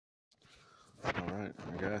All right,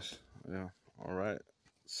 I guess. Yeah. All right.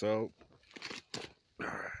 So,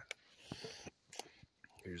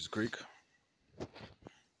 here's the creek.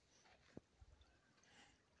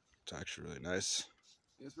 It's actually really nice.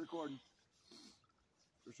 It's recording.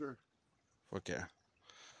 For sure. Fuck yeah.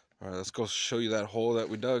 All right, let's go show you that hole that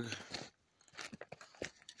we dug.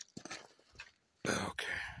 Okay.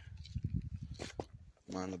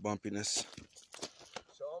 Mind the bumpiness.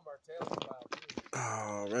 Show them our tail file too.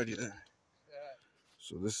 Alrighty then. Yeah.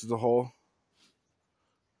 So this is the hole.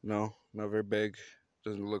 No, not very big.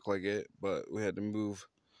 Doesn't look like it, but we had to move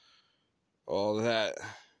all of that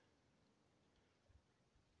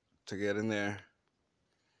to get in there.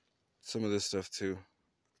 Some of this stuff too.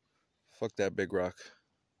 Fuck that big rock.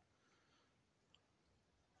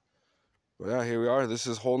 But yeah, here we are. This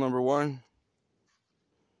is hole number 1.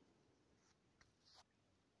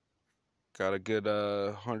 Got a good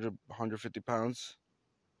 150 pounds.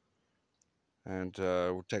 And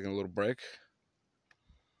we're taking a little break.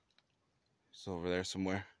 He's over there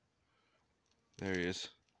somewhere. There he is.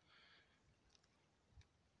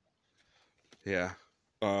 Yeah.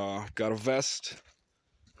 Got a vest.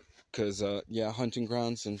 Because, yeah, hunting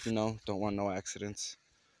grounds and, you know, don't want no accidents.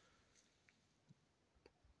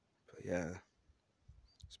 But yeah.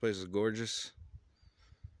 This place is gorgeous.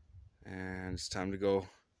 And it's time to go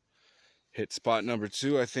hit spot number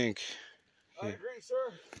 2, I think. I agree,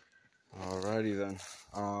 sir. Alrighty then.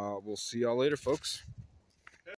 We'll see y'all later, folks.